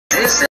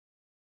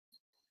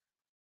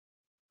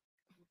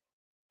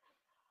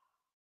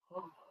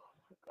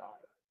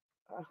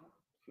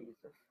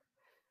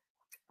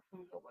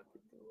don't know what to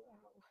do.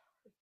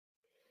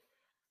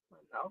 My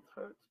mouth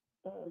hurts.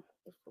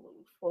 It's a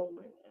little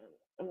swollen,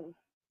 and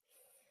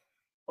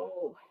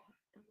oh,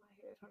 and my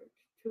head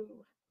hurts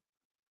too.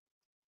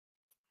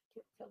 I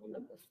kept telling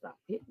him to stop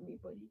hitting me,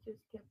 but he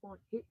just kept on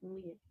hitting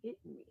me and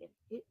hitting me and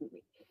hitting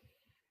me.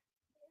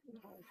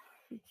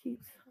 He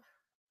keeps.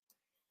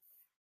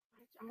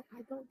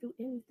 I don't do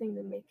anything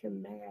to make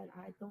him mad.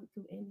 I don't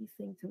do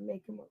anything to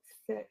make him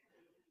upset.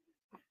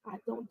 I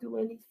don't do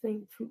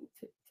anything to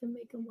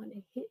make him want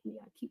to hit me.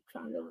 I keep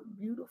trying to look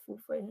beautiful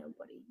for him,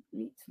 but he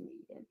beats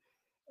me. And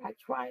I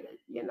try to,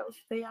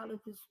 stay out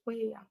of his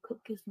way. I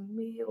cook his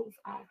meals.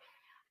 I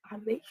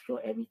make sure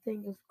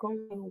everything is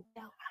going well.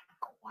 I'm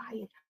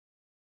quiet.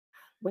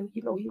 When,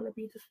 he want to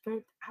be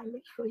disturbed, I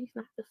make sure he's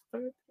not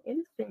disturbed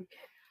anything.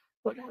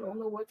 But I don't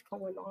know what's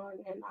going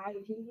on. And I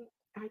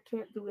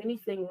can't do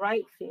anything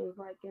right, seems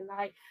like. And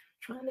I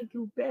trying to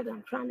do better.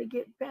 I'm trying to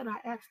get better.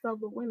 I asked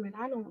other women.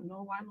 I don't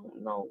know.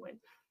 And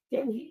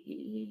then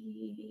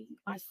he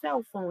my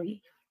cell phone.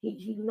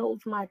 He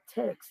knows my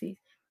text.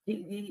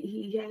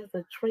 He has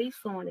a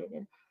trace on it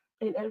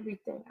and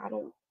everything. I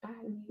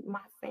need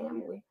my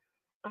family.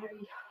 I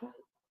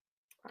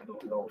I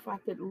don't know if I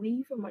could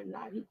leave him or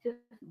not. He just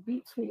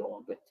beats me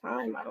all the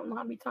time. I don't know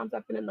how many times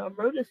I've been in the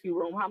emergency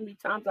room, how many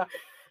times I've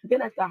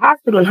been at the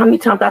hospital, and how many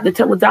times I have to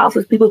tell the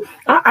dialysis people,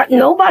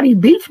 nobody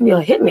beats me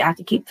or hit me. I have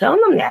to keep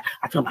telling them that.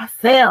 I tell them I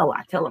fell.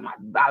 I tell them I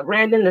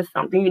ran into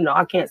something.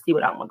 I can't see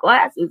without my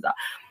glasses.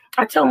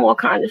 I tell him all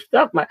kinds of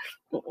stuff. My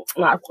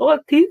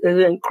front teeth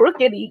is in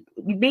crooked. He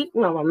beat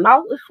me. My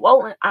mouth is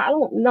swollen. I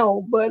don't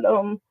know, but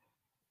I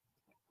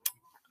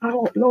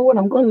don't know what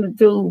I'm going to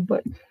do.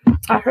 But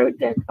I heard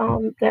that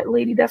that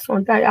lady that's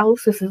on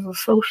dialysis is a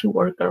social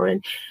worker,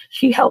 and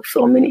she helps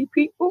so many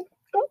people.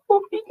 I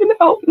hope he can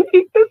help me,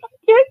 because I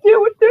can't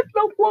deal with this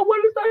no more.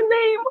 What is her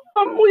name?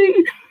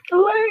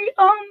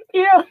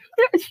 Yeah,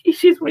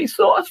 she's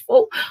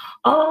resourceful.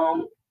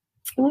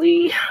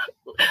 Lee,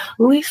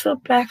 Lisa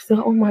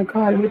Baxter. Oh my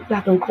God, maybe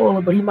I can call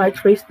her, but he might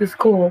trace this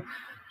call.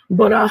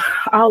 But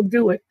I'll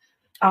do it.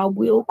 I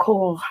will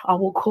call. I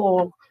will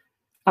call.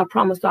 I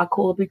promise I'll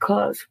call,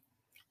 because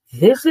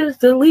this is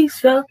the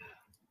Lisa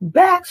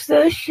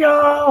Baxter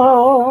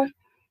Show,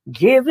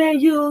 giving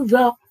you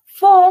the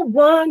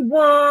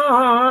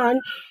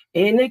 411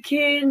 in the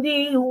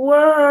kidney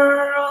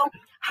world.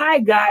 Hi,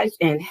 guys,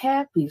 and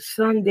happy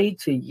Sunday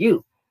to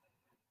you.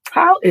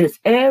 How is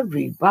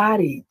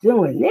everybody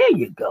doing? There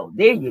you go.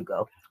 There you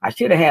go. I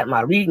should have had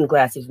my reading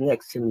glasses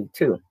next to me,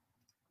 too.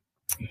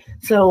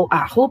 So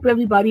I hope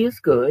everybody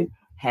is good.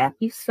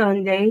 Happy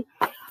Sunday.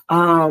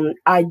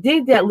 I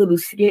did that little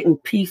skit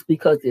and piece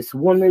because it's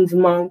Women's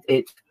Month.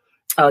 It's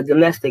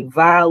Domestic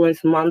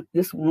Violence Month.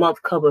 This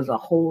month covers a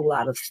whole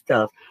lot of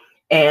stuff.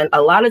 And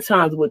a lot of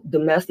times with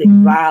domestic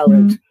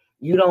violence,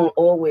 you don't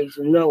always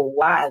know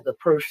why the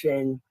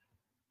person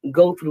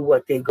go through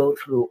what they go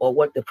through, or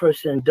what the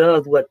person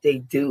does, what they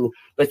do.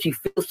 But you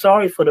feel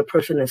sorry for the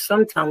person, and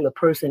sometimes the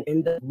person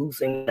ends up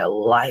losing their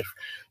life.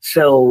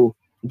 So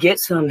get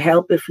some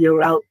help if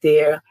you're out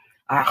there.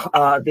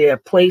 There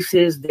are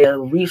places, there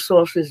are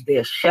resources,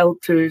 there are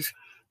shelters.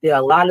 There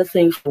are a lot of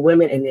things for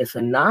women, and it's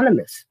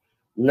anonymous.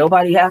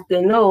 Nobody have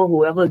to know.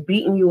 Whoever's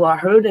beating you or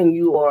hurting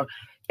you or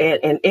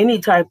in any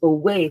type of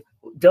way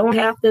don't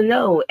have to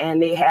know.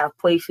 And they have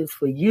places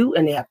for you,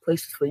 and they have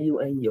places for you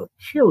and your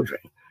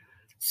children.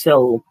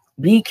 So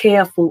be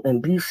careful and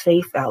be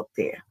safe out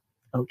there.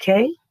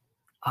 Okay?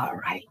 All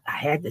right. I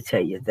had to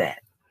tell you that.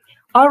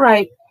 All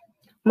right.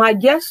 My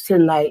guest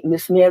tonight,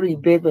 Miss Mary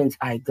Bivens,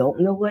 I don't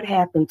know what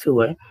happened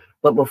to her,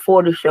 but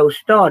before the show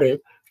started,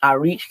 I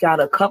reached out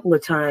a couple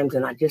of times,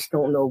 and I just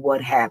don't know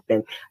what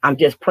happened. I'm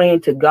just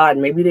praying to God.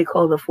 Maybe they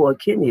called her for a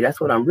kidney.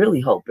 That's what I'm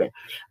really hoping.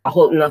 I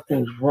hope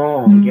nothing's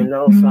wrong,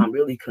 so I'm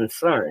really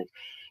concerned.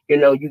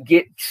 You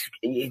get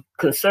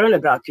concerned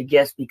about your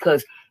guests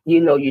because,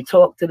 you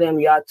talk to them,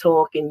 y'all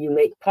talk, and you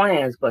make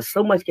plans, but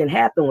so much can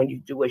happen when you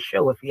do a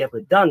show if you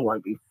ever done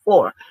one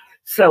before.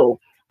 So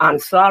I'm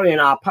sorry,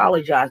 and I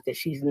apologize that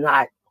she's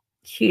not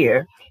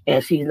here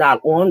and she's not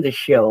on the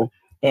show.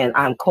 And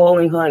I'm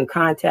calling her and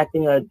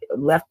contacting her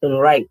left and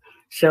right.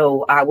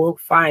 So I will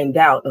find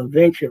out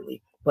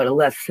eventually. But I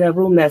left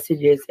several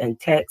messages and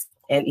texts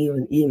and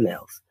even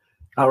emails.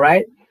 All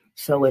right?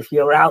 So if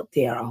you're out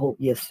there, I hope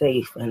you're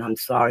safe. And I'm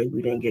sorry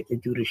we didn't get to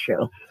do the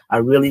show. I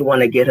really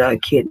want to get her a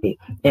kidney,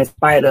 in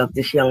spite of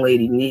this young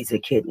lady needs a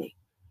kidney.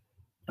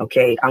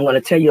 Okay? I'm going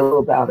to tell you a little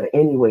about her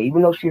anyway,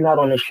 even though she's not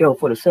on the show,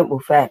 for the simple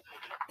fact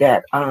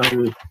that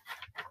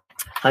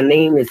her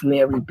name is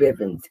Mary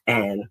Bivens,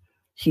 and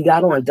she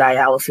got on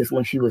dialysis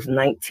when she was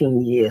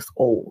 19 years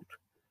old.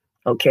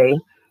 Okay,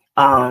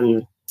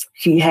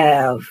 she's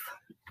been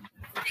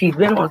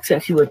on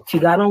since she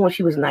got on when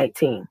she was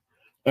 19,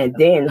 and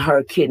then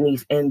her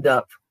kidneys she ended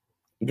up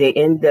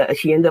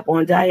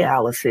on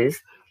dialysis,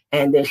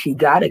 and then she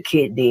got a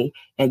kidney,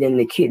 and then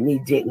the kidney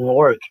didn't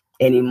work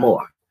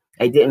anymore.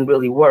 It didn't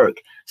really work,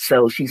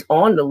 so she's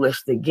on the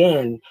list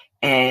again.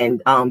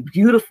 And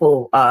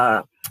beautiful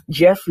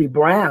Jeffrey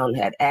Brown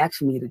had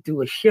asked me to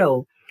do a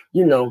show,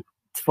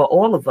 for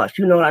all of us,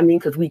 you know what I mean?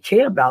 Because we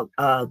care about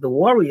the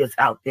warriors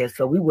out there.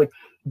 So we would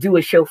do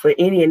a show for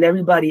any and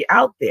everybody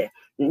out there.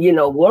 You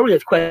know,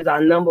 Warriors Quest is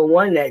our number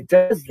one that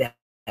does that.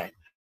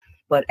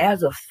 But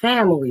as a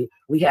family,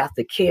 we have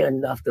to care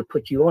enough to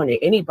put you on it.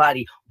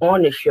 Anybody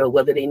on the show,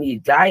 whether they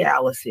need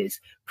dialysis,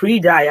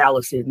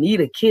 pre-dialysis,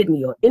 need a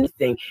kidney or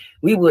anything,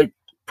 we would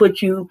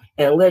put you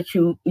and let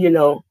you, you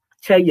know,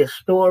 tell your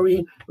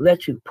story,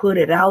 let you put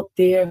it out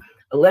there,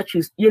 let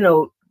you, you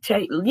know,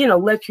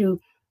 let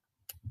you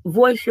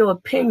voice your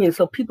opinion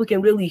so people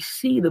can really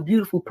see the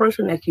beautiful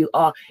person that you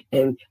are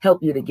and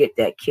help you to get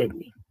that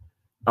kidney.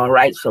 All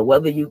right. So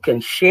whether you can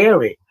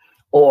share it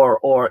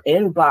or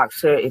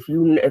inbox her if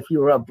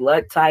you're a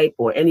blood type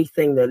or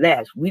anything to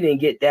that, we didn't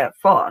get that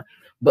far.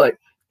 But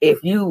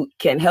if you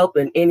can help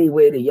in any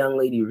way, the young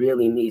lady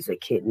really needs a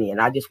kidney.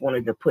 And I just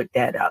wanted to put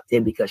that out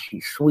there because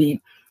she's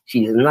sweet.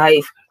 She's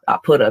nice. I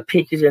put her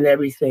pictures and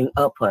everything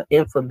up, her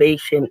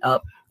information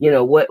up, you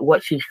know,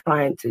 what she's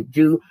trying to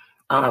do.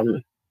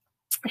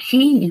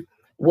 She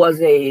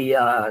was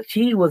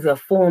a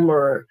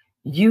former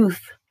youth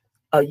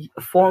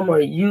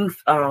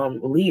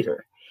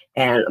leader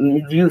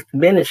and youth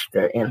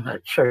minister in her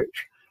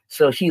church.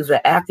 So she's an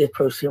active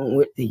person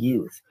with the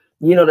youth.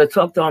 You know, to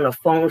talk to her on the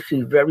phone,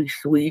 she's very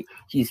sweet.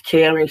 She's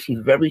caring.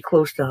 She's very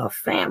close to her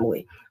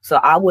family. So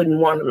I wouldn't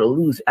want her to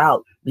lose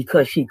out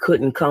because she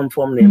couldn't come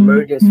from an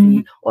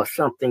emergency or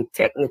something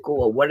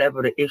technical or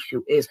whatever the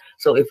issue is.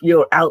 So if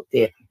you're out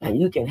there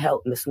and you can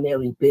help Miss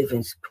Mary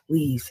Bivens,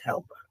 please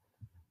help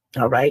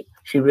her. All right?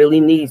 She really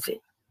needs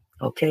it.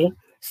 Okay?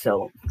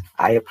 So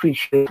I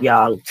appreciate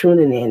y'all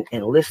tuning in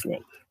and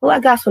listening. Well, I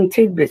got some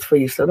tidbits for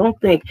you, so don't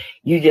think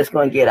you're just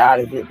going to get out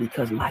of it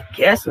because my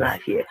guest's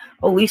not here.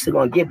 Oh, Lisa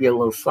going to give you a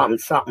little something,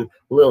 a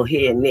little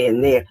here and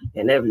there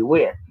and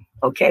everywhere.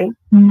 Okay?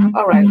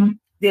 All right.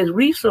 There's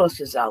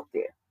resources out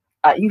there.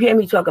 You hear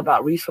me talk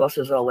about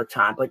resources all the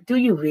time, but do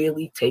you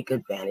really take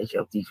advantage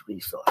of these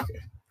resources?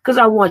 Because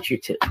I want you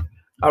to.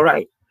 All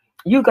right?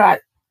 You got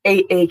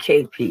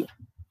AAKP.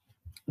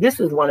 This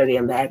is one of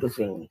their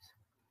magazines.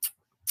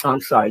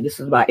 I'm sorry,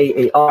 this is my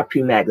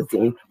AARP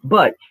magazine,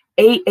 but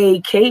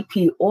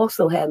AAKP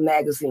also have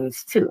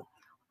magazines too.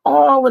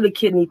 All of the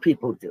kidney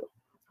people do.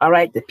 All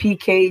right, the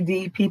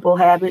PKD people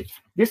have it.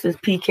 This is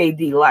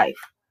PKD Life.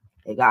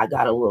 I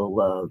got a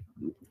little,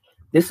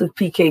 this is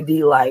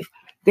PKD Life.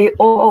 They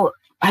all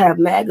have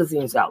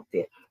magazines out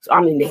there. So,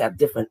 I mean, they have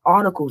different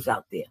articles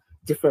out there,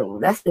 different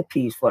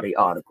recipes for the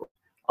article.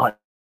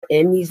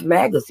 In these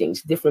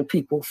magazines, different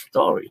people's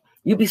story.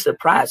 You'd be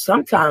surprised.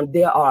 Sometimes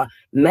there are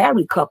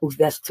married couples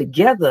that's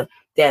together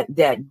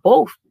that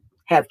both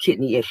have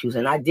kidney issues.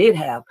 And I did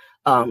have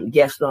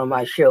guests on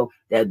my show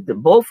that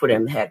both of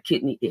them had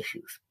kidney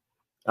issues.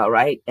 All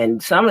right.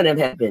 And some of them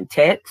have been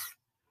techs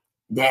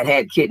that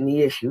had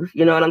kidney issues.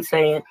 You know what I'm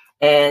saying?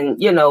 And,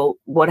 you know,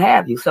 what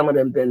have you. Some of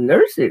them been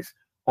nurses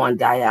on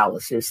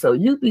dialysis. So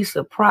you'd be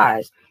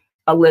surprised.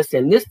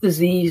 Listen, this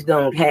disease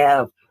don't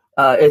have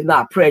it's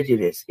not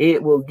prejudice.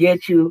 It will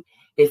get you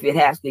if it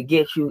has to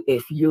get you.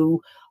 If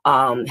you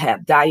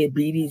have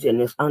diabetes and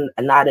it's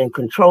not in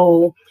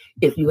control,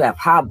 if you have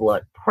high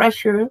blood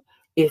pressure,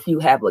 if you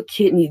have a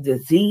kidney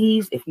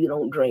disease, if you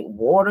don't drink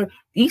water,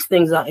 these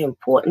things are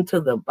important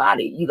to the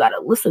body. You got to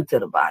listen to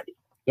the body.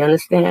 You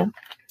understand?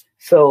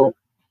 So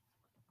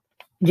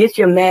get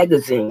your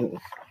magazines,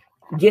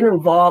 get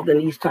involved in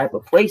these type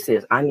of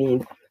places. I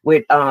mean,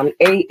 with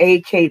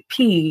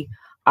AAKP,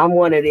 I'm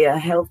one of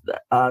their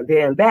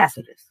their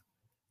ambassadors.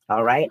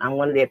 All right. I'm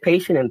one of their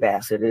patient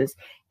ambassadors.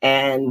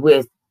 And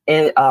with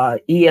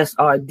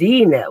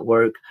ESRD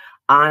network,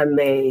 I'm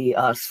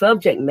a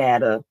subject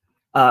matter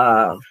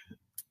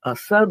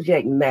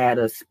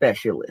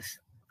specialist.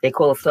 They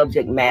call it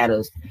subject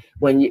matters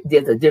when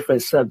there's a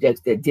different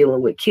subjects that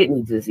dealing with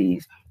kidney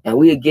disease. And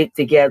we'll get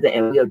together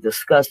and we'll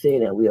discuss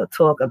it and we'll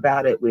talk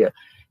about it.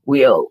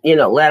 We'll, you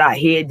know, let our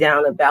head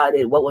down about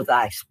it. What was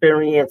our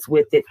experience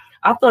with it?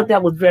 I thought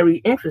that was very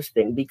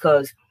interesting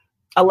because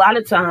a lot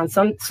of times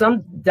some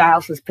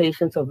dialysis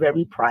patients are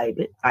very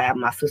private. I have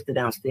my sister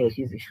downstairs.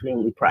 She's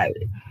extremely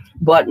private.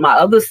 But my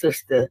other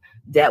sister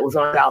that was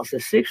on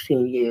dialysis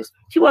 16 years,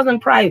 she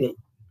wasn't private.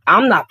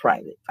 I'm not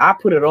private. I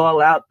put it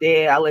all out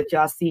there. I let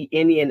y'all see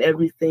any and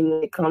everything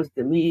when it comes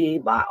to me,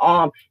 my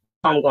arm.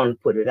 I'm going to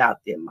put it out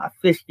there, my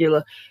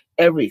fistula,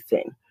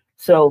 everything.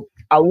 So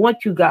I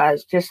want you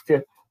guys just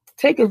to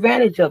take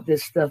advantage of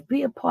this stuff.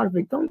 Be a part of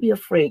it. Don't be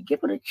afraid. Give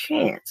it a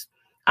chance.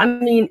 I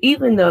mean,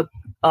 even the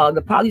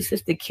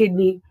Polycystic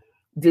Kidney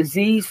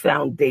Disease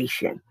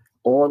Foundation,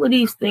 all of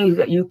these things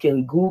that you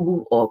can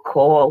Google or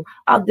call,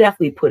 I'll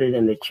definitely put it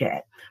in the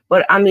chat.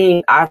 But I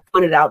mean, I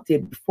put it out there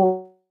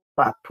before.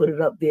 I put it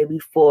up there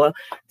before.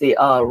 The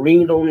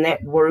renal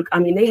network. I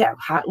mean, they have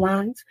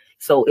hotlines.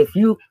 So if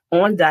you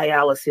on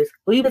dialysis,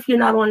 or even if you're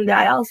not on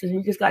dialysis,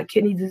 you just got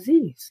kidney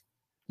disease.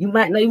 You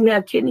might not even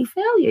have kidney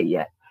failure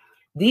yet.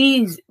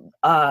 These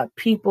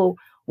people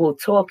will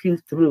talk you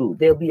through.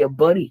 They'll be a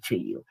buddy to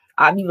you.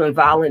 I've even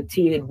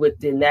volunteered with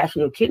the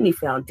National Kidney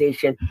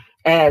Foundation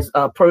as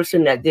a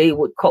person that they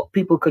would call,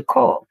 people could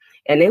call.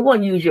 and they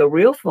won't use your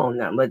real phone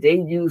number. They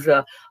use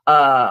a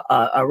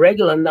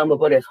regular number,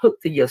 but it's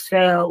hooked to your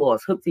cell or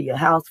it's hooked to your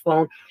house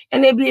phone,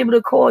 and they'll be able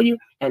to call you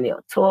and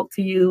they'll talk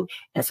to you.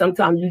 And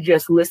sometimes you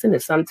just listen,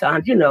 and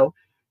sometimes,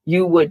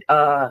 you would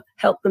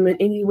help them in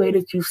any way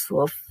that you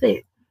saw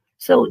fit.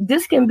 So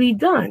this can be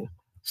done.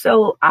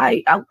 So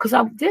because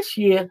this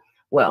year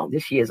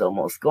is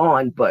almost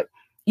gone, but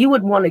you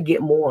would want to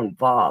get more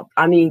involved.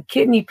 I mean,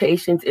 kidney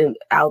patients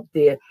out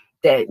there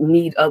that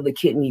need other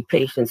kidney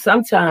patients.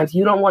 Sometimes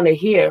you don't want to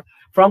hear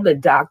from the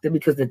doctor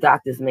because the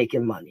doctor's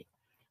making money.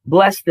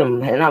 Bless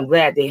them, and I'm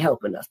glad they're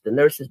helping us, the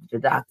nurses, the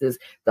doctors,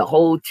 the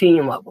whole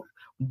team of them.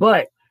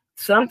 But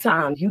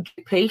sometimes you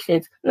get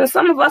patients, and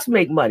some of us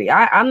make money.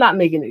 I'm not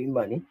making any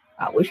money.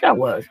 I wish I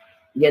was,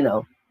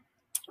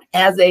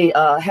 As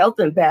a health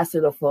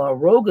ambassador for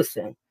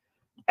Rogerson,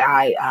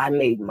 I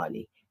made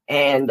money.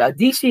 And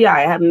DCI,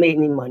 I haven't made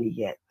any money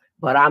yet,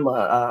 but I'm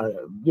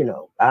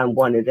I'm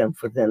one of them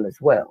for them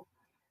as well.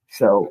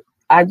 So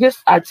I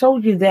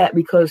told you that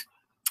because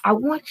I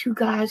want you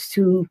guys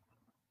to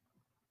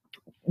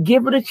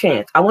give it a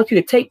chance. I want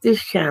you to take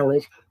this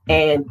challenge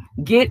and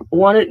get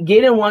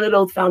in one of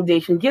those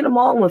foundations. Get them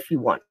all if you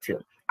want to.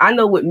 I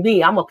know with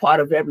me, I'm a part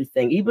of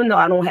everything. Even though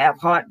I don't have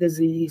heart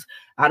disease,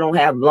 I don't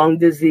have lung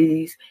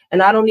disease,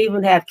 and I don't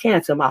even have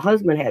cancer. My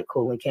husband had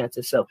colon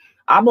cancer. So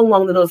I'm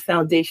along with those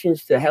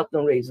foundations to help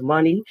them raise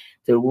money,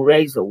 to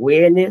raise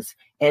awareness,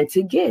 and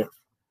to give.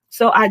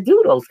 So I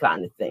do those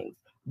kind of things.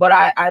 But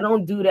I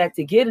don't do that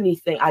to get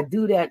anything. I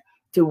do that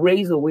to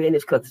raise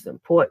awareness because it's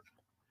important.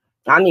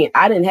 I mean,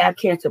 I didn't have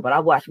cancer, but I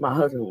watched my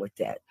husband with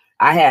that.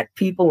 I had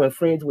people and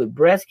friends with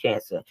breast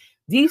cancer.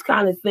 These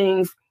kind of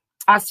things,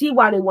 I see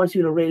why they want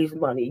you to raise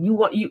money.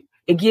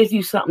 It gives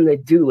you something to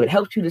do. It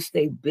helps you to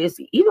stay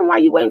busy, even while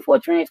you're waiting for a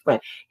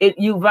transplant.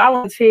 You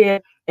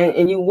volunteer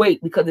and you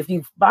wait, because if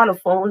you buy a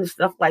phone and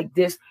stuff like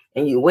this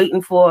and you're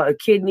waiting for a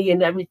kidney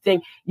and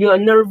everything, you're a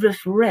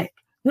nervous wreck.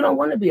 You don't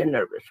want to be a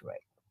nervous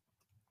wreck.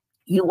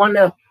 You want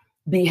to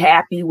be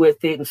happy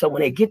with it. And so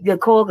when they get the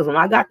call, because when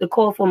I got the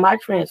call for my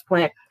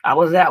transplant, I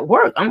was at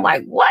work. I'm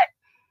like, what?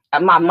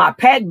 My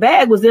packed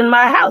bag was in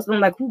my house. I'm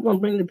like, who's going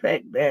to bring the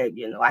packed bag?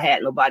 I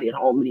had nobody at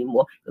home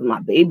anymore because my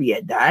baby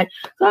had died.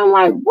 So I'm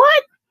like,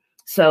 what?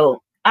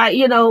 So I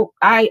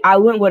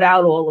went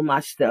without all of my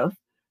stuff.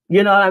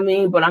 You know what I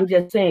mean? But I'm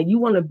just saying,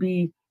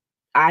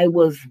 I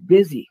was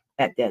busy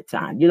at that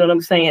time. You know what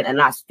I'm saying?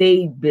 And I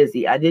stayed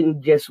busy. I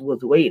didn't just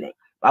was waiting.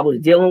 I was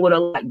dealing with a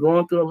lot,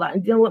 going through a lot,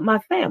 and dealing with my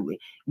family.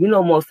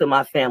 Most of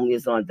my family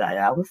is on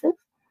dialysis.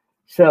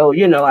 So,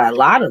 a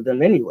lot of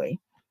them anyway.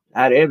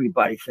 Not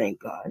everybody,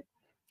 thank God.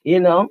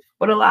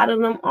 But a lot of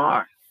them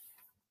are.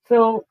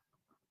 So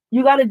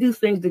you got to do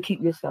things to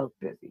keep yourself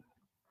busy.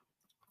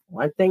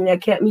 One thing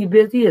that kept me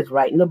busy is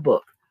writing a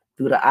book.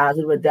 Through the Eyes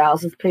of a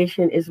Dialysis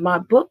Patient is my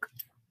book,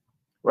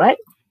 right?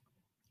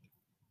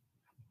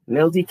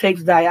 Millsy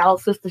Takes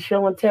Dialysis to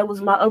Show and Tell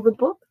is my other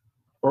book,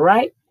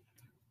 right?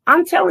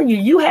 I'm telling you,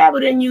 you have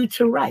it in you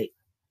to write,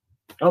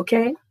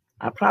 okay?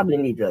 I probably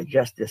need to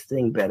adjust this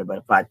thing better, but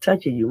if I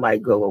touch it, you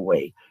might go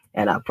away.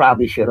 And I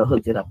probably should have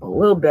hooked it up a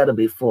little better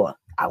before.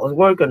 I was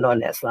working on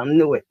that, so I'm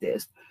new at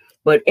this.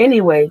 But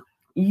anyway,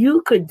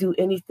 you could do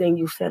anything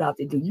you set out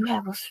to do. You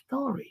have a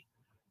story.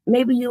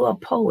 Maybe you're a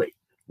poet.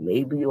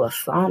 Maybe you're a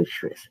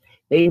songstress.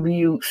 Maybe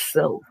you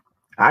sew.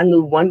 I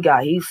knew one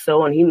guy, he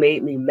sewed and he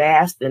made me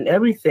masks and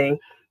everything.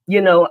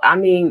 You don't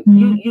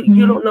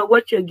know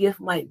what your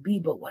gift might be,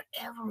 but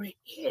whatever it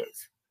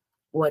is,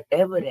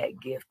 whatever that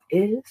gift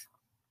is,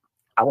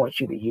 I want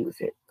you to use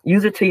it.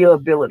 Use it to your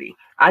ability.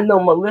 I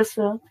know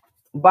Melissa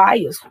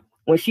Byers,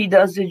 when she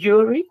does the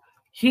jewelry,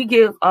 she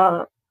give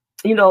some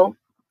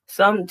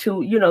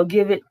to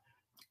give it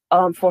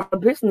for her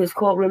business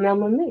called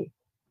Remember Me.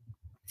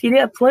 See,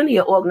 there are plenty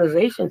of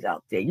organizations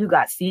out there. You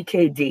got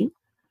CKD, you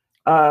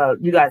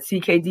got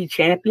CKD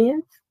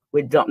Champions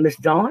with Miss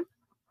Dawn,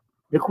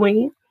 the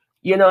Queen.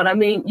 You know what I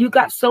mean? You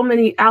got so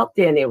many out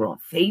there, and they're on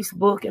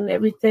Facebook and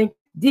everything.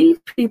 These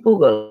people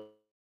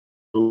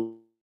will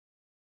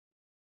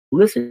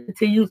listen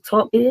to you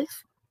talk this,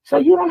 so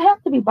you don't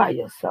have to be by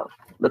yourself.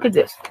 Look at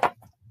this.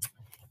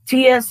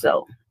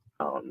 TSO.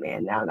 Oh,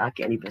 man, now I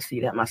can't even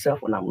see that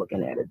myself when I'm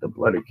looking at it. The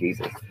blood of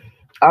Jesus.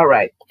 All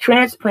right.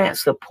 Transplant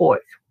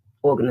Support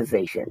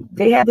Organization.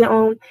 They have their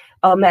own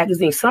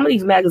magazine. Some of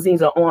these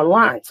magazines are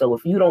online. So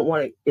if you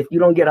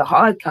don't get a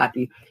hard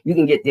copy, you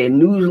can get their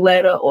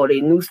newsletter or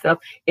their new stuff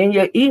in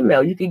your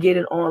email. You can get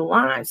it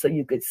online so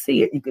you could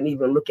see it. You can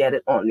even look at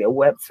it on their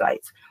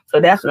websites. So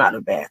that's not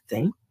a bad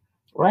thing.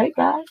 Right,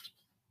 guys?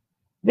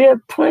 There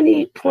are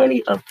plenty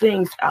of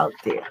things out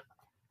there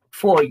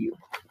for you.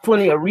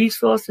 Plenty of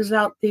resources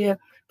out there.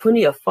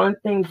 Plenty of fun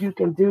things you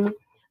can do.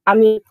 I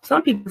mean,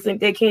 some people think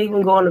they can't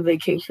even go on a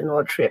vacation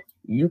or a trip.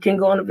 You can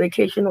go on a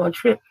vacation or a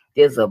trip.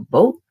 There's a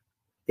boat.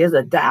 There's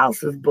a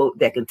dialysis boat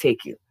that can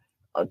take you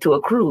to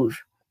a cruise.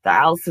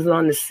 Dialysis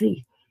on the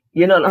sea.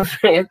 You know what I'm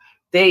saying?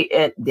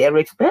 They're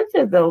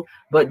expensive, though,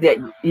 but that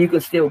you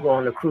can still go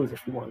on a cruise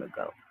if you want to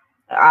go.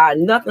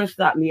 Nothing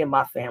stopped me and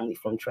my family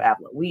from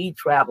traveling. We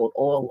traveled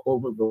all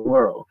over the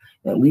world,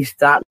 and we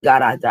stopped,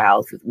 got our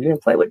dialysis. We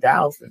didn't play with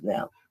dialysis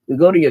now. We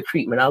go to your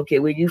treatment. I don't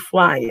care where you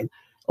flying,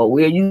 or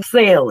where you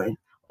sailing,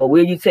 or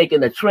where you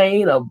taking a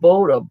train, a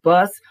boat, a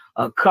bus,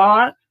 a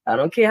car. I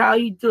don't care how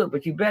you do it,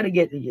 but you better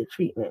get to your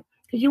treatment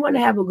because you want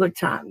to have a good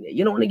time there.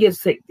 You don't want to get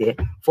sick there,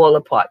 fall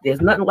apart.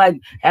 There's nothing like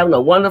having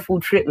a wonderful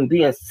trip and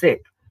being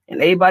sick,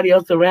 and everybody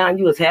else around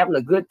you is having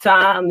a good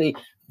time.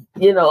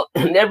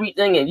 And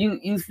everything, and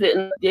you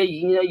sitting there,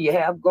 you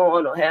have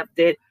gone or have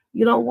dead.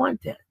 You don't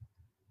want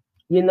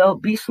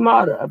that. Be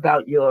smarter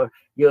about your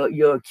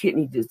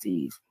kidney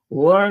disease.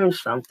 Learn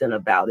something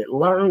about it.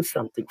 Learn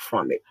something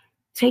from it.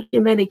 Take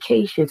your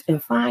medications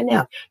and find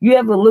out. You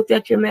ever looked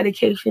at your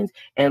medications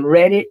and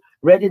read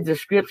the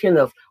description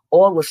of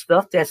all the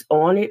stuff that's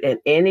on it and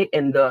in it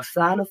and the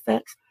side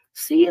effects?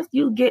 See if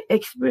you get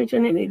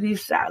experiencing any of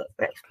these side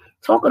effects.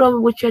 Talk it over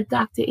with your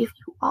doctor if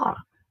you are,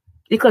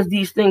 because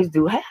these things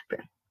do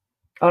happen.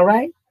 All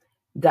right?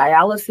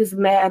 Dialysis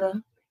matter,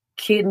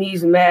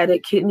 kidneys matter,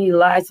 kidney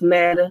lives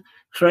matter,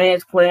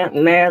 transplant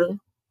matter.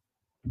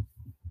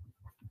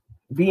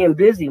 Being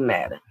busy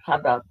matter. How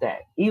about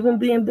that? Even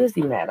being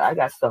busy matter. I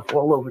got stuff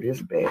all over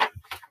this bed.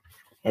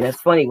 And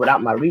it's funny,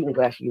 without my reading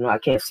glasses, I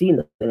can't see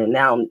nothing. And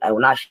now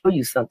when I show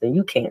you something,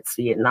 you can't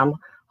see it. And I'm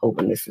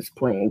hoping this is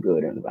playing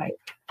good and right.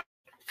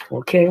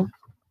 Okay?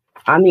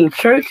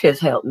 Church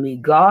has helped me.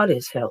 God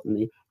has helped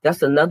me.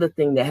 That's another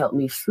thing that helped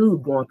me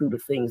soothe going through the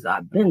things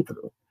I've been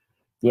through.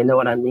 You know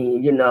what I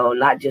mean?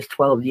 Not just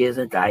 12 years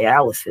of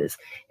dialysis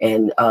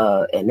and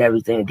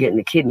everything, getting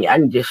the kidney. I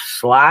didn't just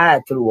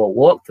slide through or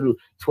walk through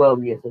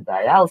 12 years of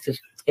dialysis.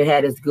 It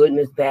had its good and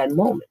its bad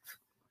moments.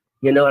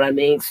 You know what I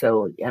mean?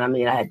 So,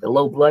 I had the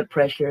low blood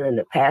pressure and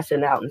the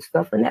passing out and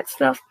stuff. And that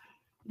stuff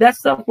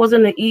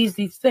wasn't an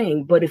easy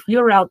thing. But if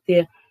you're out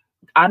there,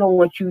 I don't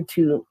want you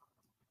to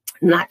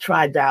not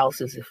try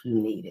dialysis if you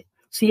need it.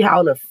 See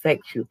how it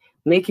affects you.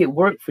 Make it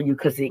work for you,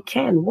 because it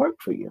can work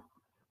for you.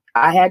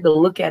 I had to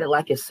look at it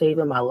like it's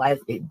saving my life.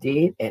 It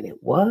did, and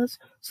it was.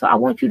 So I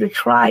want you to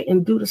try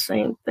and do the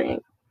same thing.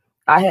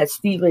 I had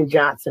Steven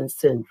Johnson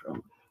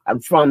syndrome.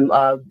 I'm from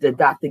the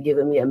doctor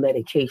giving me a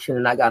medication,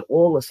 and I got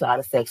all the side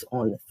effects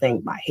on the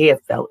thing. My hair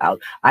fell out.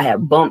 I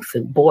had bumps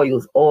and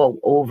boils all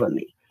over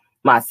me.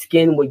 My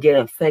skin would get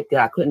infected.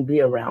 I couldn't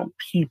be around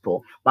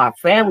people. My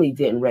family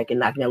didn't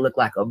recognize me. I looked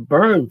like a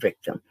burn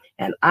victim.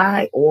 And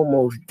I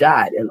almost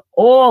died. And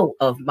all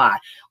of my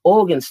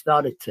organs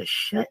started to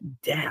shut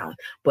down.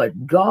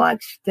 But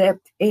God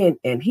stepped in,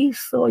 and he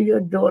saw your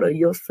daughter,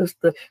 your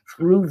sister,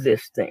 through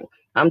this thing.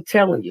 I'm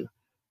telling you.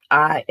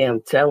 I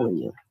am telling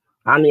you.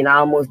 I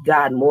almost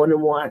died more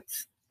than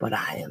once, but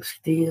I am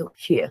still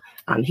here.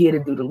 I'm here to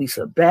do the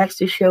Lisa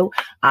Baxter Show.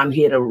 I'm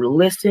here to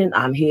listen.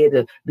 I'm here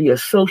to be a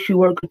social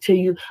worker to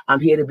you. I'm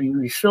here to be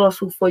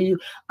resourceful for you.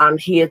 I'm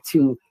here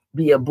to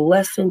be a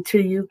blessing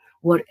to you,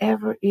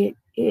 whatever it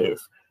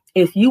is.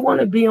 If you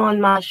want to be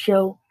on my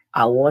show,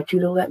 I want you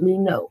to let me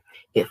know.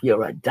 If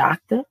you're a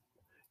doctor,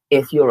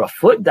 if you're a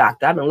foot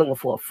doctor, I've been looking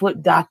for a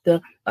foot doctor,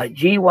 a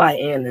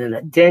GYN, and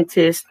a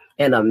dentist,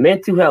 and a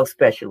mental health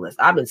specialist.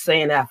 I've been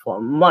saying that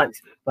for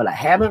months, but I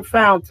haven't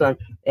found some.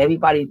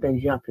 Everybody's been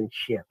jumping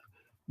ship.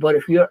 But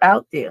if you're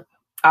out there,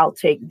 I'll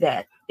take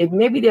that. If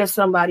maybe there's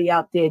somebody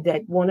out there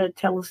that want to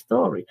tell a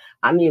story.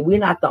 We're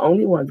not the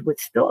only ones with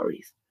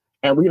stories.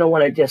 And we don't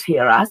want to just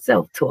hear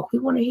ourselves talk. We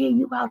want to hear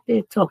you out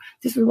there talk.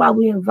 This is why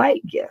we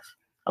invite guests.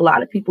 A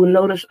lot of people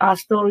notice our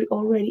story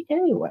already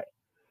anyway.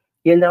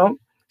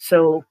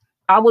 So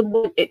I would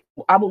want you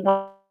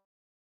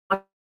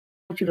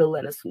to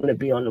let us want to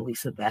be on the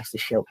Lisa Baxter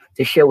Show.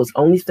 The show is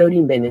only 30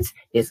 minutes.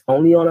 It's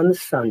only on a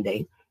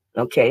Sunday.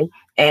 Okay.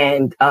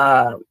 And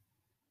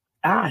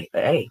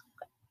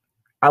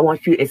I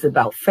want you, it's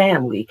about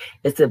family.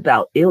 It's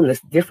about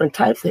illness, different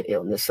types of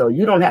illness. So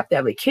you don't have to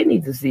have a kidney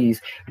disease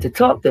to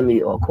talk to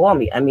me or call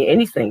me.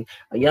 Anything.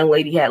 A young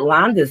lady had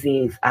Lyme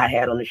disease. I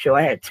had on the show.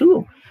 I had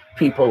 2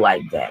 people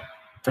like that.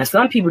 And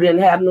some people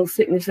didn't have no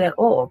sickness at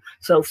all.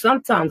 So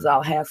sometimes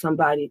I'll have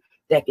somebody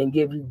that can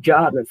give you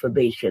job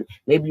information.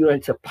 Maybe you're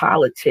into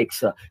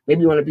politics, or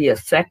maybe you want to be a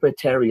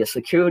secretary, a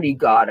security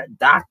guard, a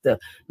doctor,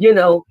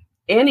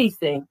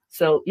 anything.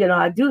 So,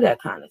 I do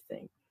that kind of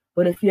thing.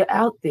 But if you're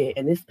out there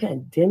and this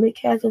pandemic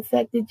has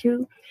affected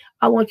you,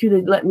 I want you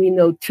to let me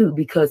know too,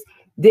 because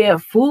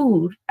there's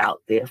food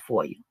out there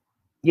for you.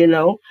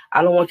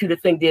 I don't want you to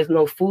think there's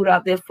no food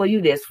out there for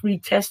you. There's free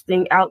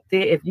testing out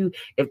there.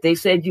 If they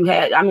said you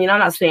had, I'm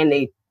not saying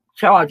they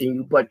charging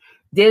you, but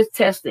there's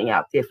testing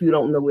out there if you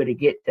don't know where to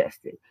get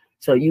tested.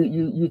 So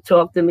you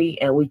talk to me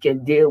and we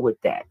can deal with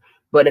that.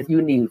 But if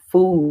you need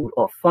food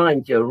or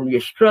funds,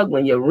 you're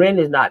struggling, your rent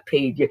is not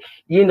paid,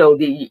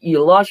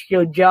 you lost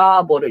your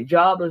job, or the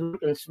job is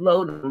looking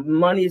slow, the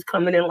money is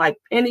coming in like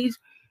pennies,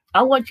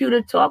 I want you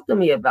to talk to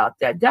me about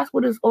that. That's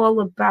what it's all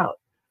about.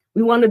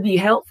 We want to be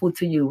helpful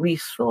to you,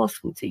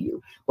 resourceful to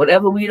you.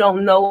 Whatever we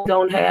don't know,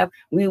 don't have,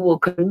 we will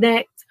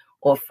connect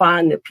or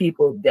find the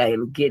people that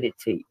will get it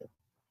to you.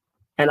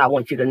 And I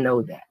want you to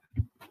know that.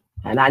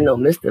 And I know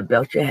Mr.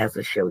 Belcher has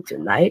a show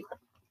tonight.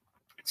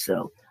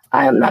 So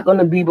I am not going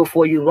to be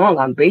before you long.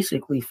 I'm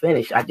basically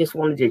finished. I just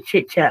wanted to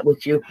chit chat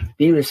with you,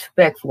 be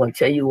respectful, and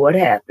tell you what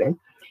happened,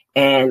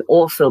 and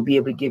also be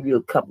able to give you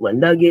a couple of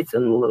nuggets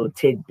and little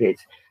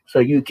tidbits so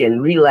you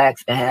can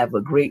relax and have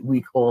a great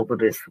week over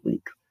this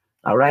week.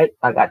 All right.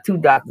 I got 2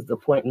 doctor's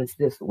appointments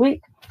this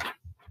week.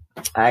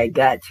 I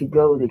got to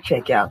go to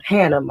check out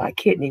Hannah, my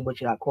kidney,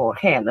 which I call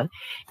Hannah,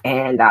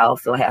 and I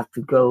also have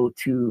to go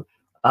to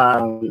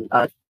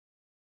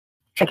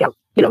check out,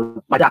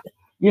 my doctor.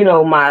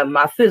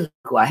 My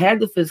physical. I had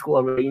the physical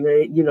already.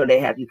 They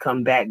have you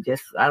come back.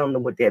 I don't know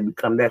what they have you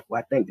come back for.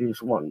 I think they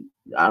just want.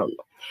 I don't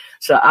know.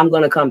 So I'm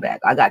going to come back.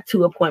 I got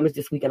 2 appointments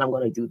this week, and I'm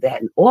going to do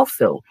that. And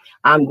also,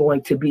 I'm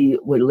going to be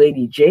with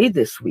Lady J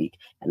this week,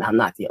 and I'm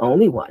not the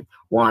only one.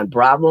 Juan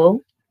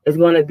Bravo is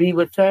going to be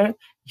with her.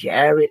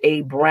 Jared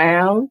A.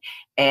 Brown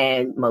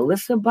and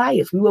Melissa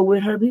Bias. We were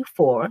with her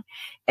before,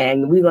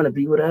 and we're going to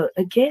be with her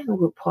again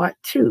with part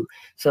 2.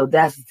 So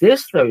that's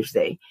this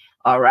Thursday.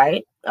 All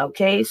right.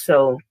 Okay.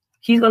 So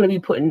he's going to be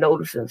putting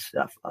notice and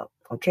stuff up.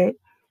 Okay.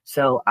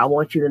 So I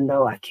want you to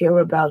know I care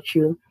about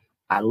you.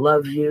 I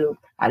love you.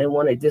 I didn't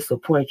want to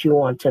disappoint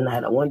you on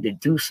tonight. I wanted to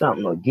do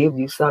something or give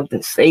you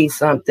something, say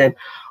something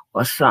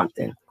or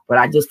something. But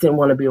I just didn't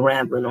want to be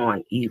rambling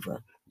on either.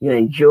 You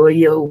enjoy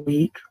your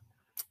week.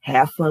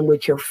 Have fun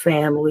with your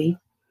family.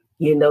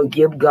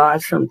 Give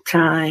God some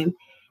time.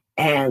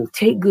 And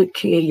take good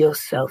care of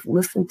yourself.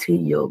 Listen to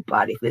your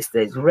body. If it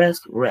says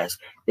rest, rest.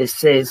 It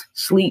says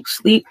sleep,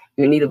 sleep.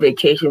 You need a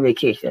vacation,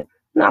 vacation.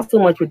 Not so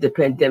much with the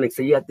pandemic,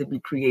 so you have to be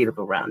creative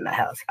around the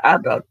house. How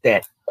about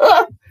that?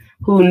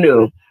 Who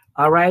knew?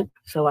 All right.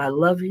 So I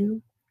love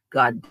you.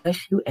 God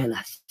bless you. And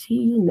I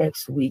see you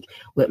next week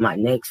with my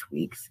next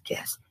week's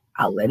guest.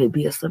 I'll let it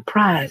be a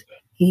surprise,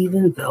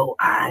 even though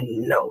I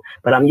know.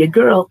 But I'm your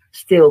girl,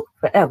 still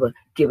forever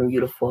giving you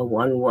the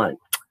 411.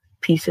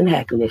 Peace and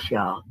happiness,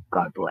 y'all.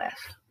 God bless.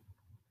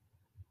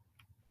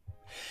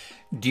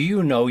 Do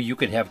you know you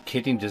could have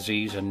kidney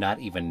disease and not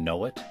even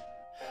know it?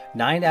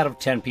 9 out of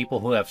 10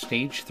 people who have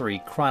stage 3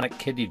 chronic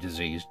kidney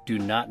disease do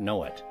not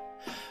know it.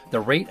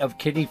 The rate of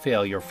kidney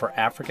failure for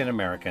African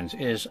Americans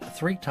is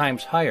 3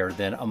 times higher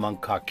than among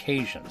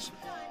Caucasians.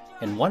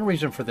 And one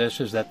reason for this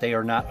is that they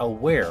are not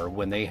aware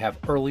when they have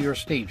earlier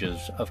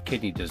stages of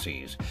kidney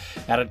disease,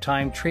 at a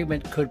time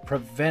treatment could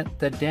prevent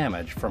the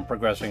damage from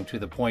progressing to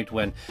the point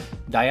when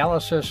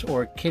dialysis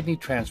or kidney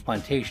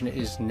transplantation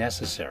is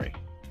necessary.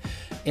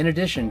 In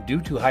addition,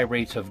 due to high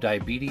rates of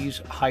diabetes,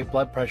 high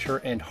blood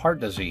pressure, and heart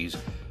disease,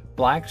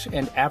 Blacks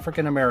and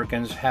African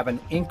Americans have an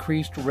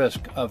increased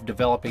risk of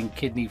developing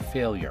kidney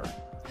failure.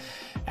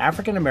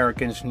 African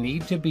Americans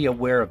need to be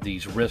aware of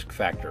these risk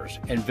factors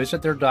and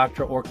visit their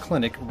doctor or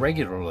clinic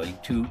regularly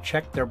to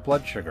check their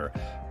blood sugar,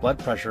 blood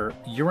pressure,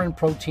 urine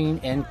protein,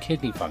 and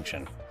kidney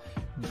function.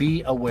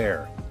 Be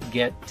aware.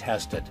 Get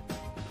tested.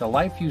 The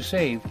life you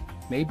save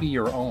may be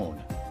your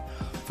own.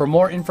 For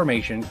more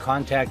information,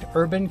 contact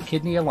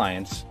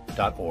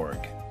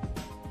urbankidneyalliance.org.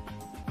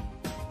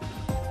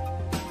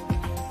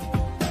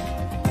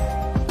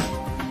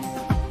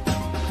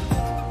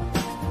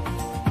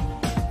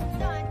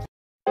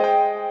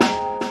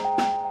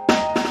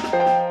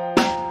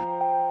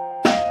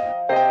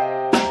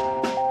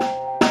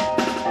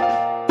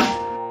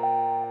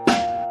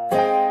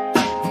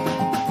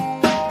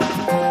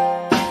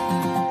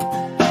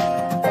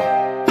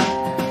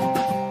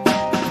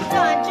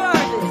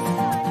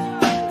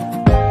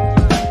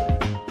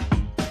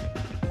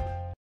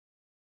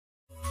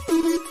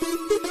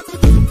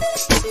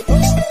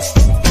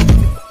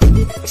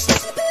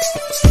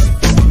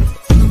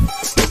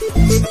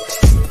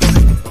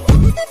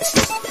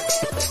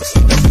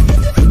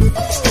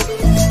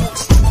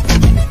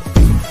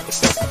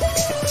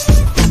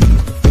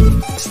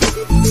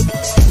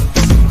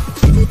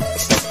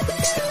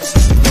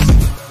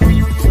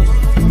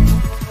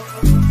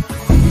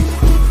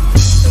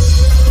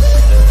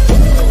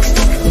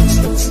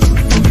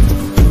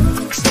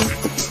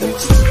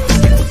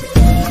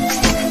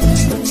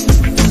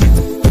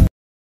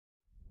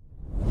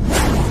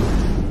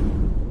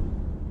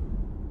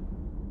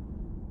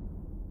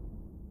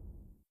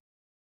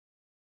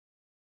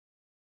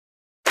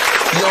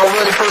 Y'all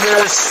ready for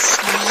this?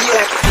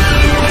 Yeah.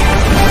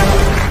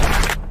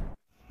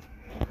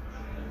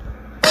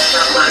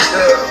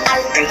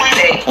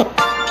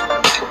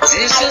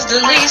 This is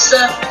the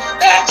Lisa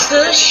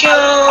Baxter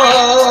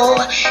Show,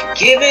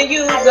 giving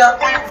you the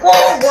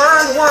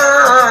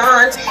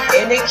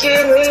 411 in the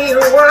kidney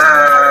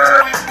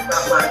one.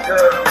 My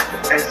girl,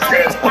 and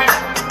say,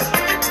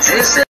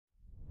 this is